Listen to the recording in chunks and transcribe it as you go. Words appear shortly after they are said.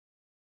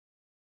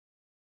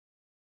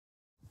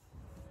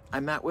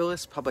I'm Matt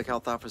Willis, Public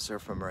Health Officer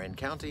from Marin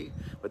County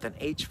with an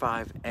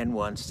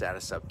H5N1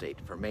 status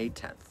update for May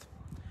 10th.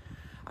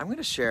 I'm going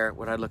to share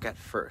what I look at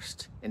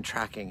first in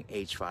tracking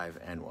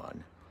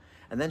H5N1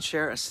 and then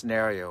share a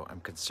scenario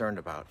I'm concerned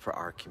about for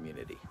our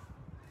community.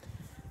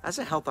 As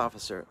a health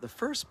officer, the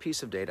first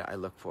piece of data I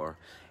look for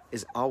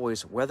is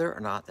always whether or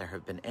not there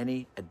have been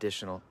any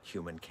additional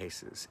human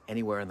cases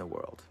anywhere in the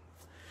world.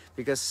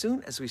 Because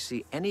soon as we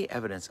see any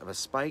evidence of a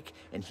spike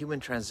in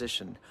human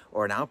transition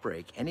or an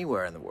outbreak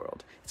anywhere in the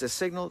world, it's a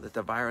signal that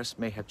the virus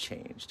may have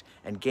changed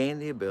and gained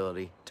the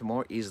ability to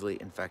more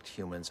easily infect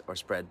humans or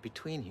spread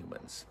between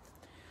humans.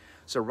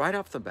 So right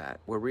off the bat,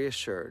 we're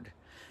reassured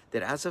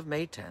that as of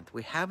May 10th,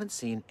 we haven't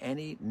seen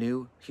any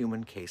new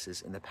human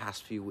cases in the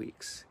past few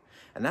weeks.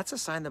 And that's a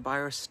sign the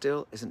virus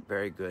still isn't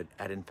very good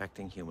at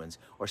infecting humans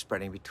or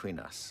spreading between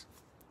us.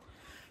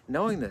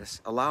 Knowing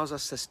this allows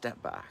us to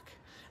step back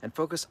and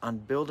focus on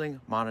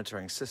building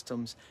monitoring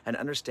systems and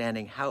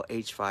understanding how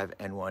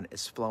H5N1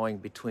 is flowing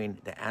between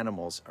the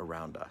animals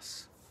around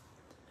us.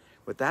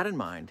 With that in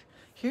mind,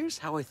 here's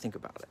how I think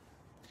about it.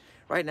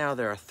 Right now,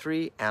 there are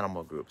 3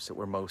 animal groups that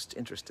we're most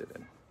interested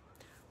in: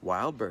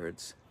 wild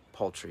birds,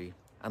 poultry,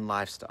 and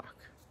livestock.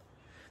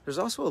 There's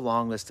also a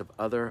long list of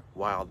other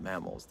wild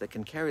mammals that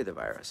can carry the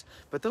virus,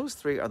 but those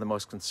 3 are the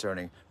most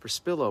concerning for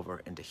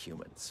spillover into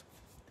humans.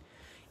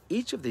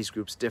 Each of these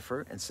groups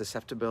differ in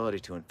susceptibility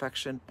to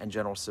infection and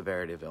general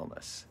severity of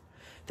illness.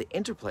 The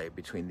interplay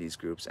between these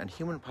groups and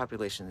human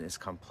population is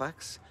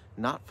complex,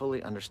 not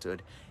fully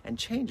understood, and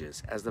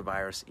changes as the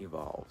virus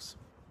evolves.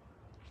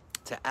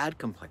 To add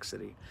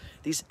complexity,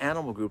 these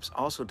animal groups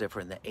also differ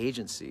in the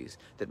agencies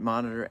that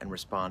monitor and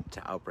respond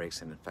to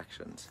outbreaks and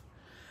infections.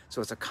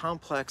 So it's a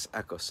complex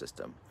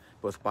ecosystem,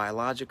 both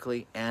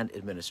biologically and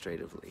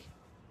administratively.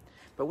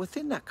 But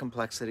within that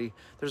complexity,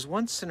 there's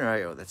one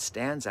scenario that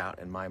stands out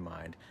in my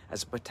mind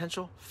as a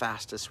potential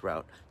fastest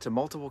route to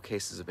multiple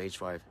cases of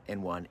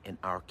H5N1 in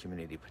our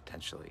community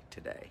potentially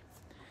today.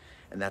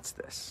 And that's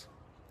this.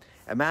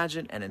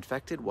 Imagine an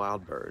infected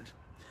wild bird,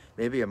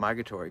 maybe a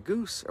migratory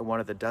goose or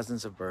one of the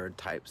dozens of bird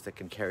types that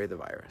can carry the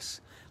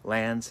virus,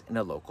 lands in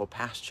a local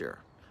pasture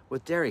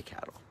with dairy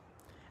cattle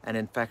and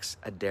infects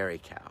a dairy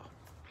cow.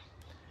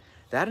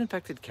 That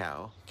infected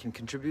cow can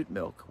contribute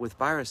milk with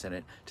virus in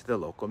it to the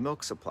local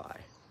milk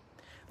supply.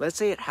 Let's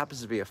say it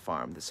happens to be a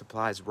farm that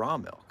supplies raw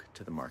milk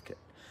to the market.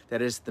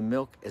 That is, the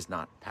milk is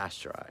not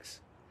pasteurized.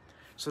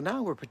 So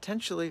now we're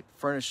potentially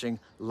furnishing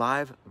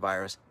live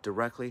virus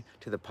directly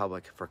to the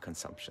public for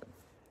consumption.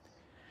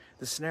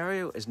 The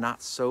scenario is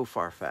not so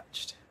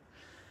far-fetched.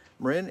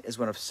 Marin is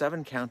one of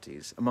 7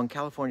 counties among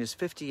California's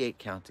 58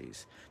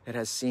 counties that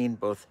has seen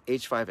both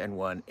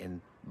H5N1 in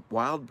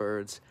wild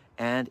birds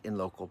and in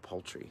local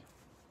poultry.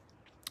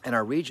 And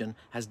our region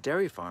has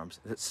dairy farms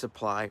that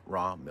supply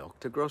raw milk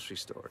to grocery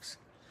stores.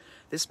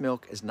 This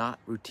milk is not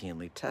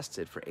routinely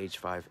tested for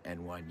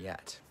H5N1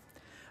 yet.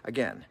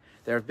 Again,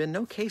 there have been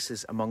no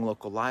cases among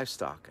local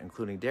livestock,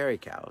 including dairy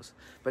cows,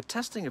 but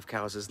testing of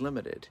cows is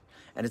limited,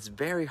 and it's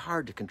very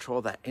hard to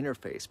control that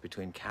interface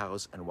between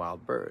cows and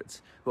wild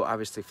birds, who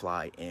obviously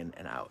fly in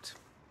and out.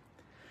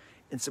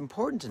 It's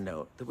important to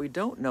note that we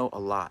don't know a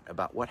lot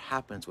about what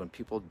happens when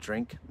people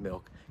drink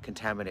milk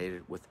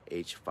contaminated with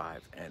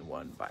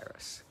H5N1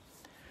 virus.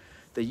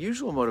 The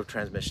usual mode of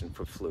transmission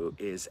for flu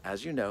is,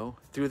 as you know,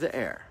 through the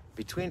air,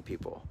 between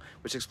people,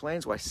 which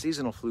explains why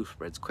seasonal flu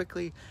spreads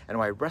quickly and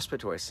why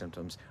respiratory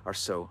symptoms are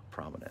so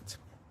prominent.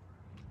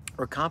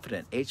 We're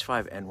confident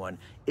H5N1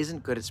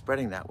 isn't good at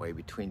spreading that way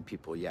between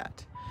people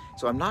yet,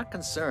 so I'm not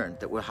concerned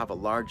that we'll have a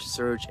large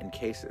surge in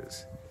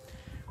cases.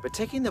 But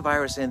taking the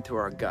virus in through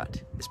our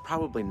gut is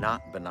probably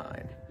not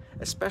benign,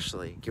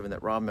 especially given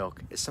that raw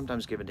milk is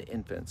sometimes given to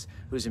infants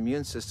whose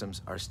immune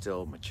systems are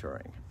still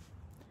maturing.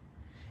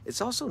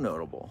 It's also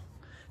notable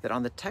that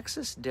on the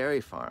Texas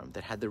dairy farm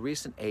that had the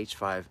recent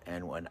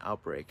H5N1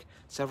 outbreak,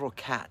 several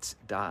cats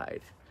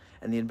died,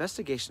 and the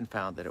investigation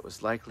found that it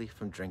was likely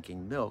from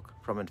drinking milk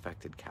from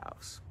infected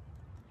cows.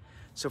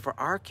 So for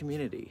our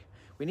community,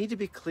 we need to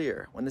be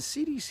clear when the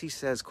CDC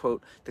says,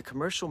 quote, the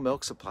commercial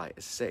milk supply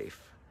is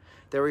safe,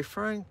 they're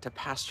referring to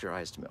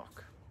pasteurized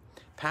milk.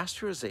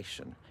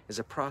 Pasteurization is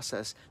a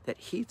process that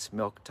heats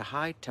milk to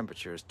high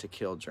temperatures to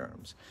kill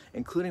germs,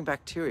 including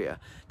bacteria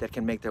that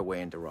can make their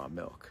way into raw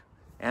milk,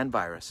 and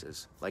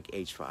viruses like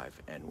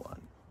H5N1.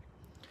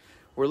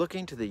 We're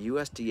looking to the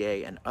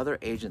USDA and other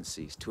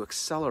agencies to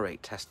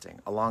accelerate testing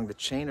along the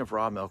chain of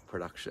raw milk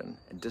production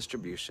and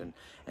distribution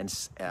and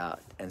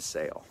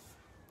sale.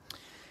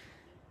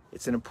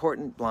 It's an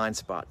important blind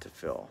spot to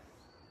fill.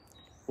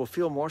 We'll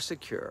feel more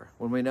secure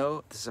when we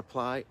know the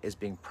supply is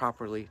being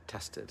properly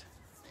tested.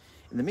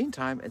 In the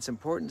meantime, it's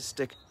important to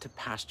stick to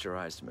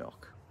pasteurized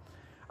milk.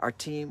 Our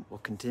team will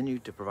continue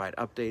to provide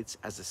updates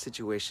as the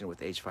situation with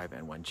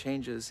H5N1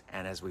 changes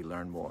and as we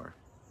learn more.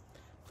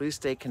 Please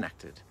stay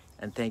connected,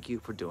 and thank you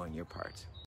for doing your part.